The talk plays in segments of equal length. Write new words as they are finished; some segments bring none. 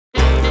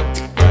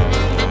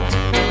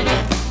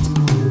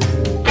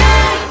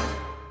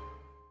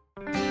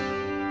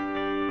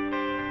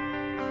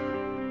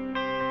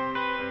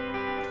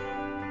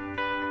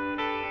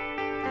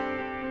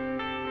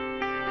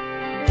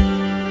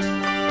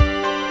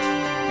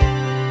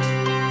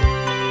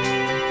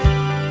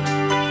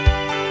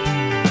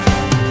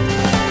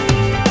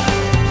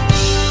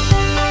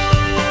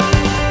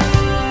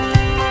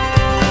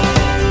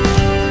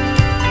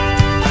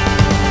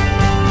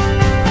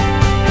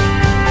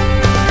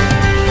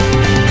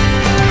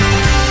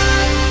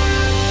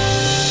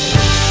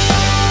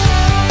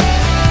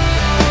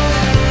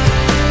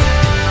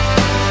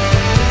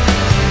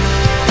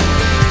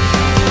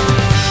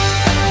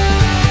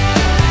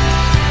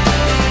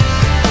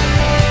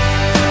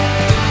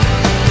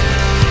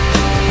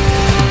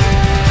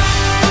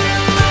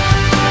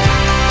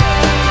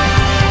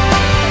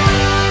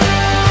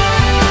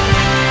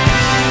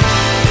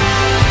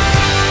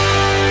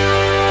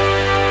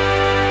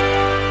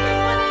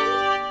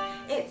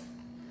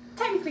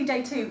technically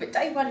day 2, but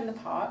day 1 in the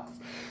parks.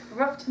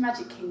 We're off to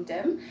Magic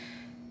Kingdom.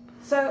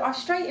 So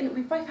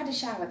we've both had a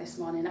shower this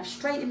morning. I've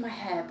straightened my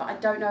hair, but I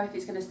don't know if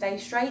it's going to stay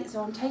straight.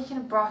 So I'm taking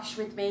a brush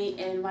with me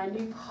in my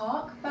new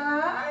park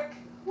bag.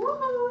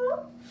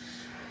 Woohoo!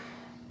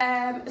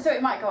 So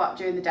it might go up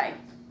during the day.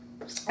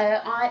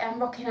 I am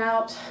rocking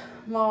out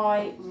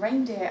my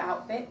reindeer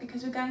outfit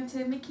because we're going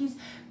to Mickey's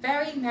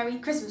very merry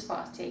Christmas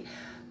party.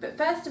 But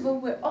first of all,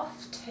 we're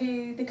off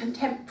to the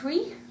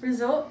Contemporary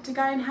Resort to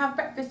go and have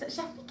breakfast at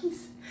Chef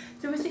Mickey's.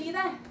 So we'll see you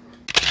there.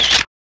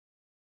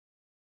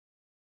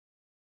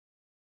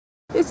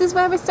 This is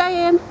where we're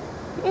staying.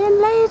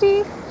 In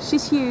Lady.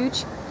 She's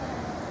huge.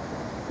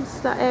 This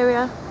is that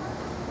area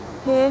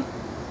here.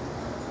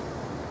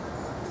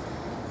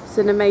 It's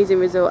an amazing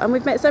resort and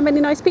we've met so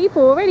many nice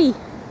people already.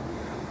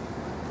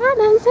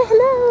 Allun, say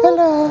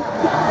hello.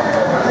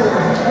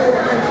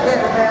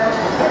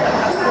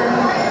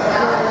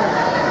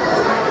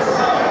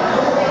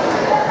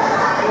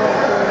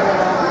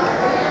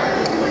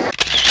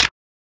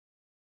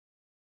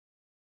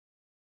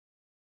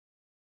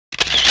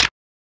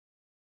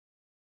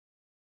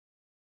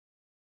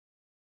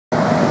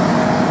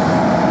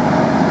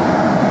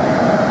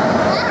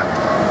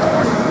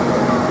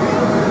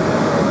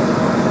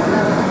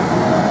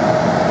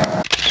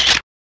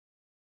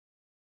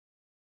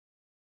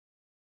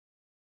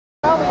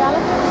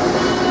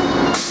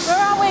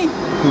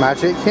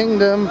 Magic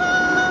Kingdom.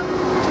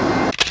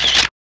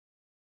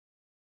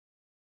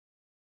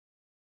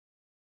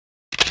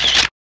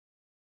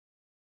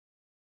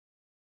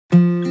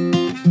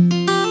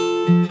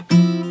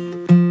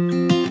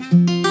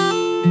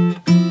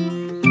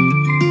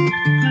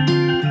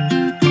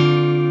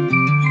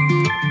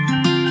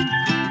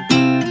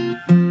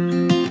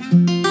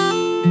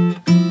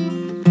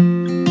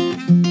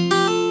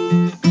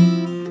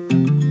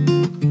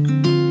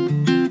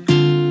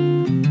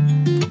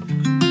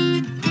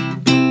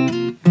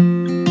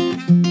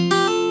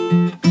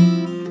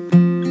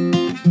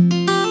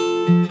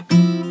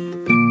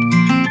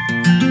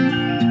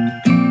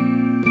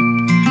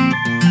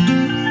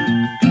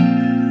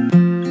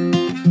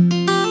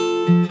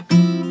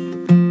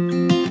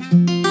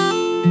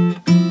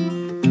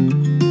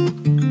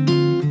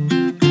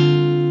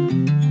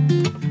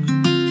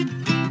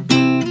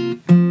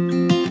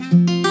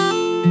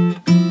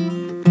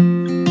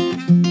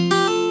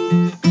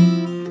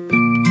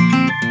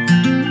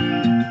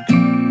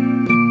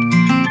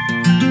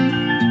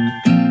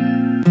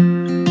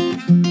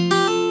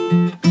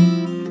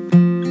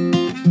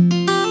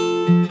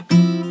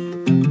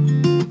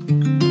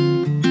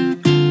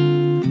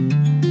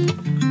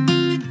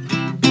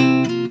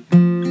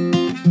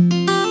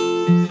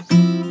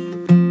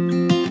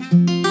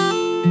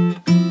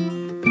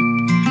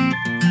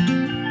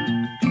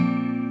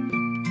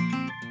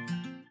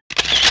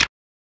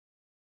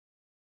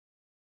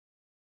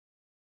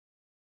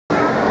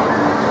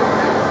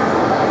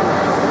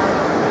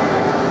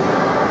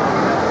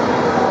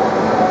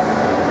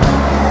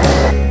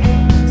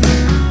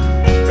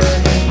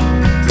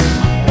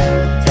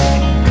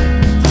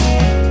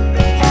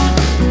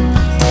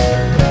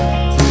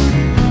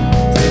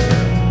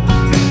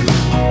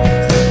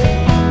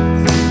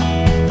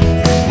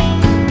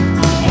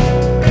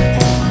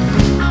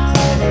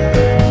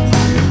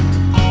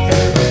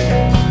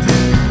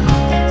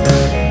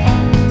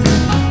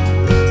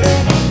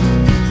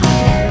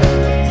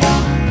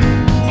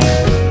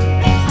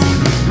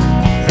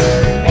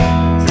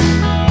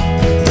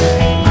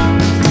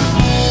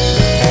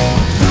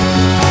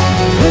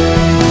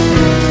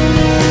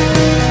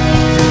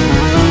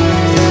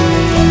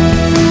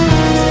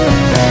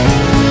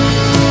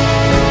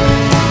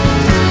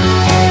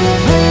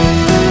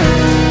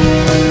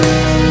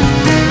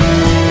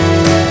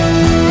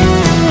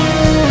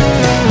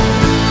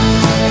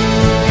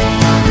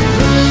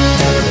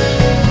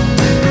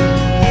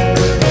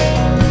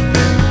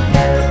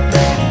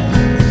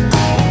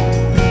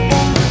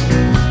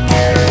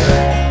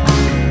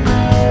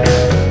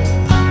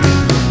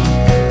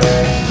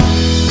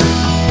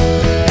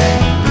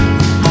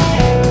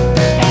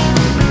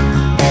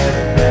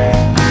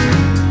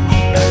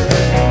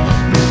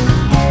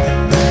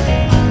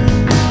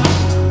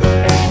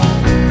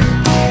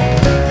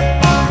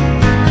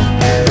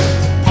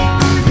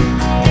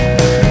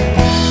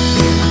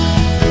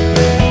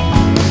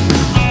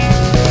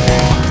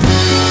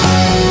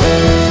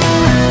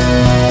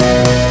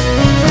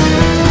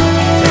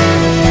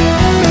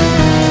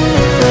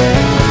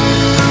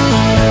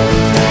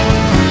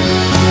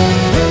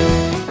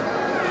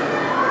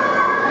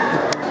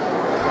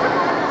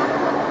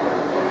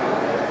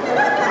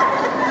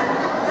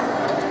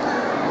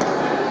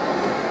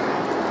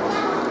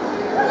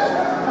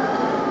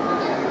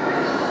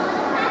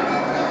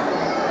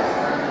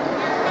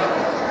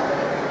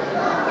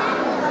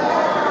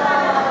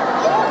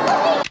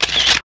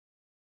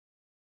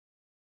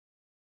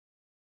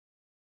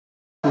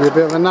 You're a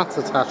bit of a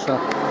nutter, Tasha.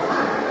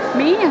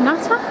 Me, a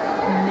nutter?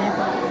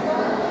 Never.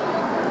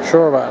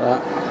 Sure about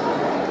that?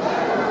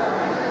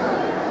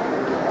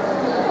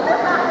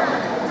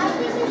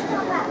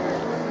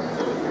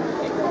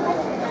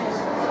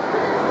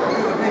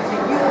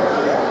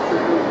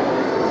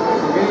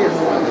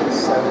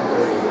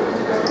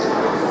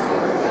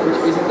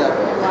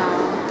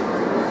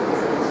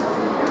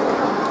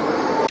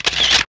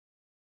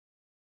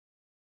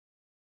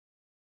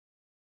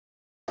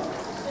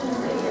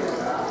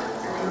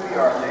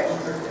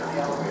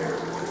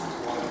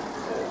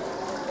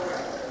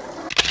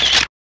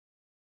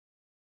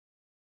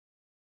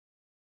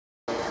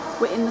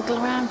 We're in the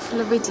Grand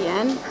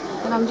Floridian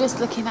and I'm just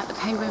looking at the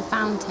Penguin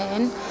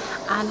Fountain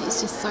and it's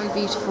just so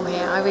beautiful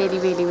here. I really,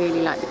 really,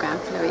 really like the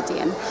Grand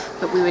Floridian,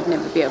 but we would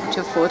never be able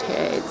to afford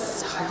here.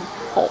 It's so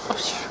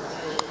posh.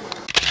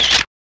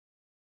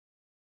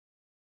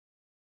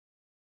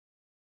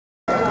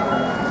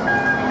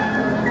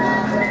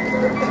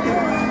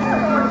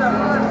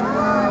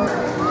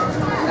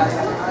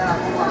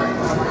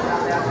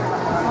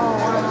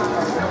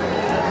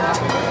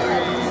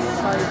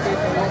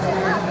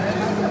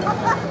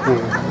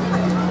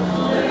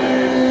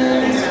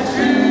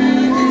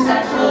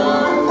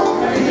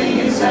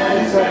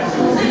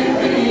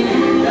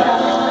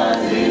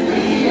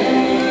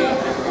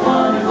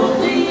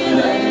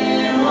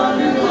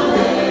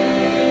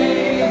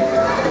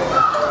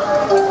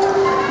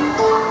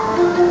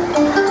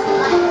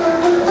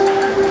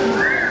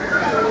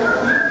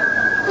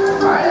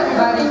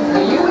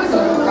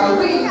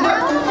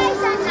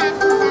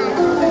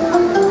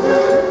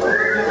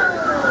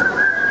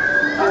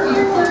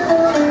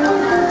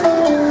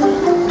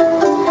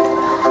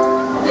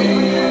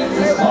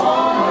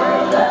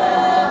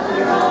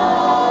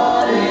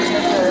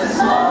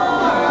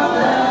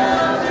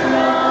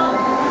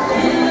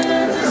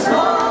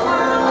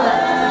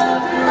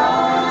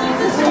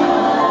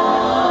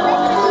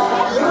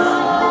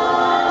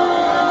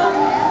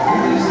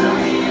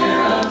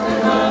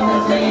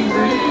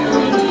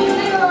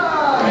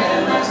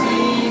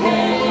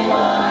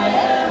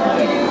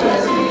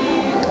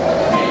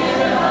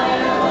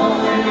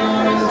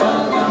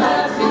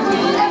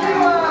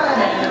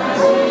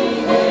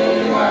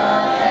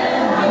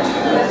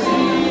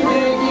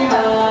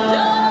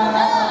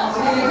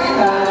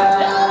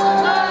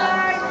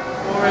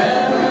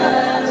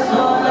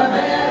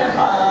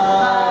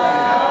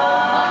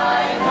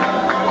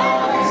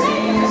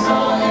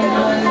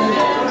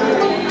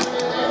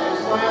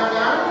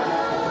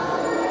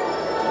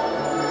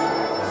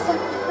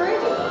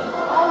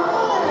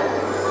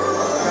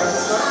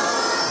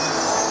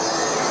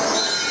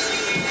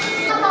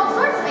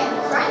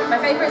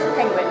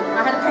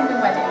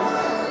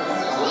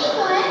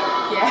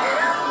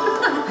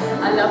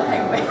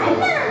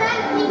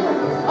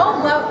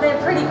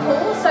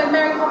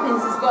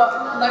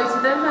 Loads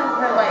of them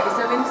her way,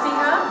 so when you see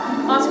her,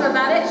 ask her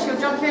about it, she'll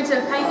jump you into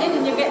a painting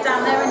and you'll get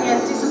down there and you'll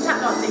do some tap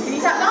dancing. Can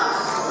you tap dance?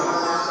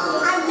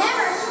 I've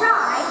never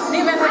tried.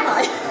 Neither have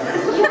I.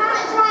 You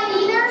haven't tried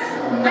either?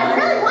 No. I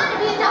really want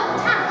to be a double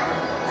talent.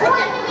 I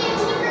want to be a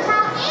tinker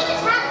talent and a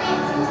tap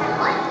dancing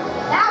talent.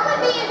 That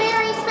would be a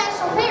very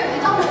special fairy,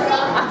 don't you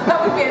think?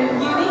 That would be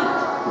unique.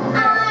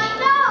 I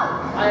know.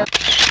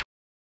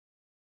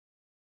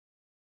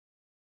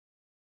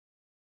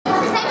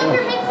 Save up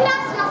your mixed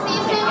nuts and I'll see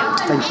you soon.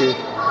 Thank you.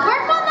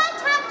 Work on that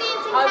tap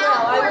dancing talent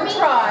I for will me.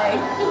 try.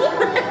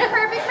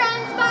 Perfect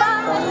friends, bye.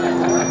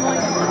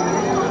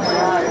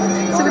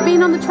 So we've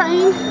been on the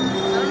train,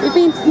 we've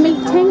been to meet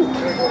Tink,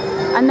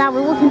 and now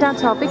we're walking down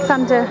to our Big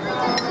Thunder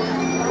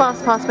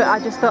fast pass, but I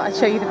just thought I'd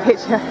show you the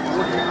picture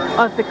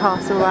of the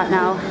castle right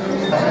now.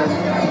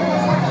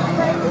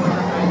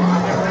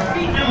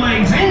 Keep your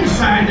legs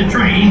inside the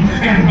train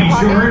and be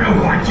sure to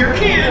watch your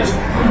kids.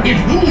 If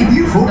any of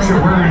you folks are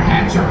wearing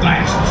hats or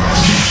glasses,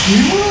 just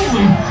remove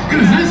them,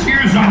 because this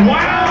here's the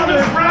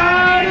wildest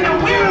ride in the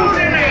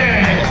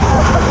wilderness.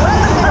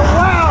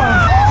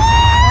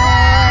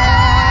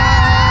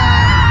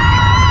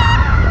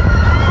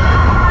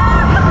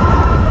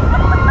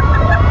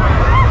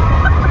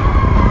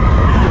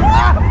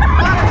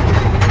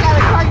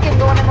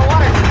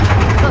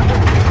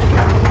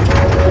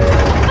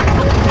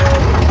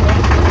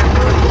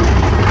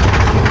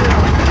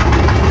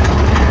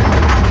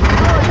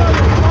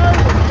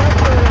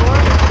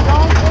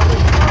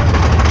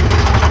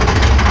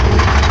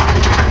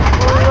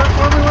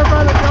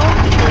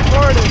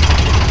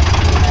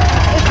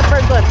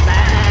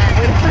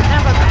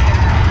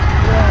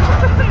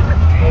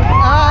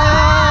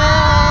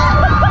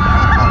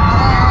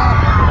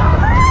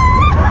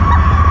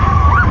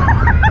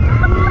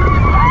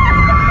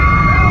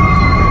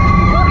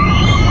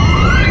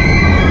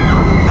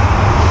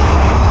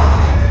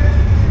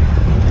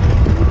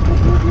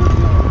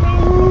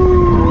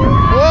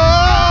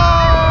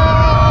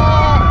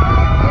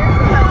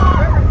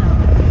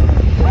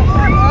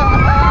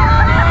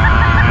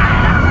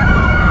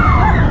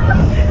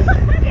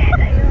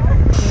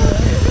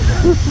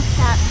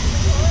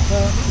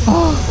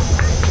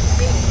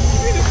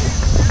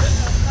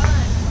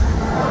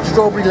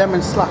 Strawberry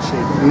lemon slushy,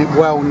 and it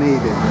well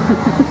needed.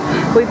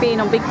 We've been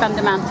on Big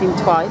Thunder Mountain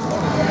twice.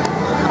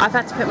 I've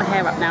had to put my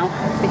hair up now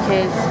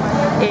because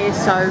it is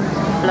so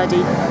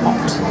bloody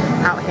hot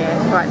out here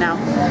right now.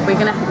 We're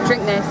going to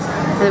drink this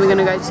and then we're going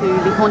to go to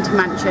the Haunted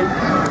Mansion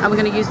and we're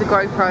going to use the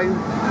GoPro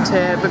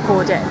to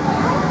record it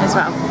as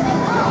well.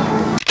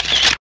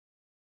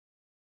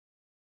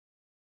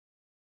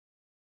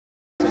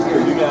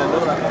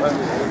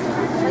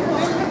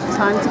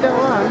 Time to go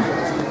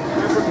on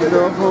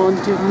the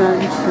Haunted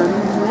Mansion.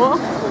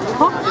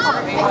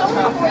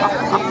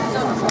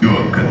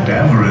 Your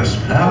cadaverous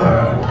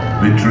pallor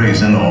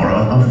betrays an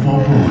aura of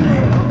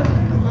foreboding.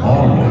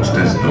 almost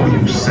as though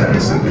you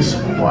sense a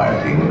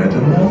disquieting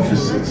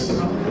metamorphosis.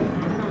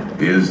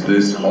 Is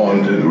this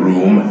haunted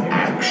room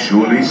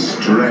actually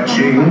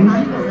stretching?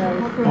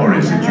 Or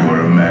is it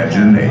your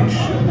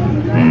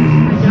imagination?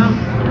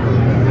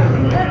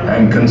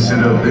 And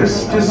consider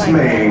this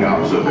dismaying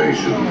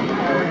observation.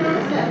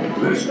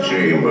 This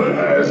chamber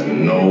has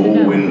no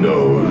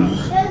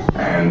windows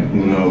and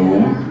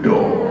no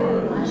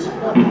doors.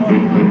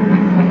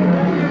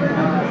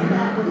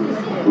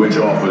 Which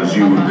offers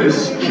you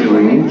this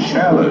chilling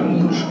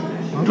challenge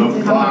to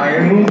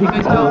find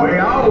a way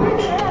out.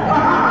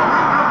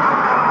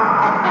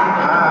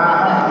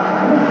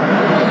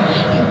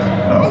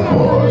 Of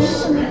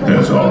course,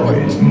 there's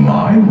always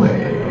my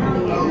way.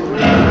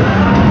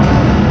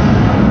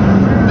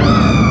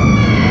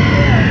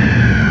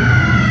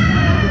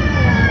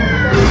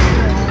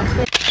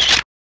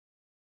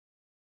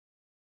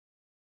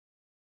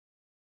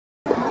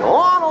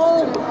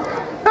 Donald!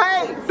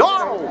 Hey,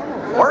 Donald!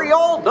 Are you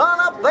all done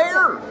up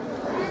there?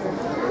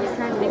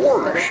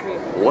 Gosh,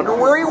 wonder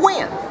where he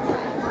went.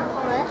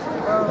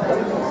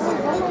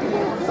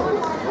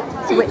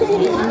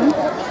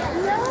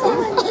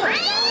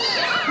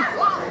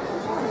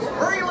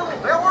 Hurry, little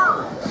fella!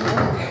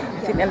 I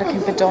think they're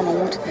looking for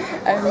Donald.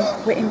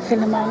 We're in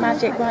Cinema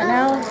Magic right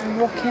now,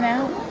 rocking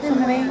out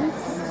some of these.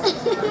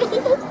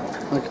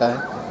 Okay.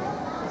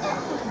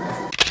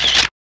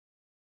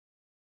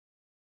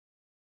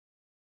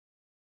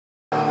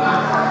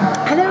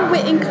 Hello,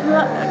 we're in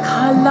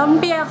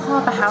Columbia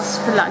Harbour House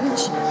for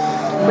lunch.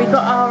 We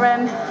got our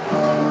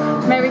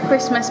Merry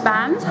Christmas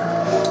band,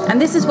 and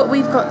this is what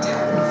we've got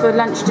for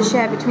lunch to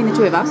share between the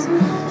two of us.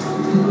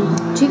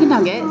 Chicken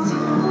nuggets.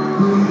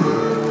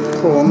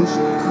 Prawns.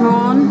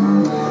 Prawn.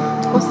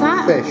 What's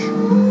that? Fish.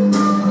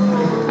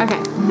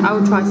 Okay, I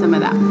will try some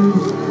of that.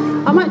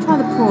 I might try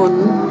the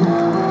prawn,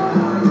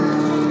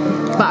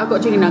 but I've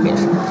got chicken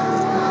nuggets. I'll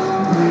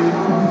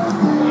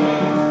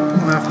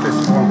have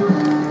this one.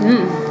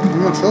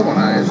 I'm not sure what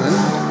that is then.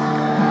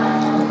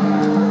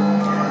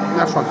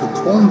 That's like a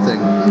prawn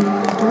thing.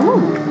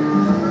 Ooh.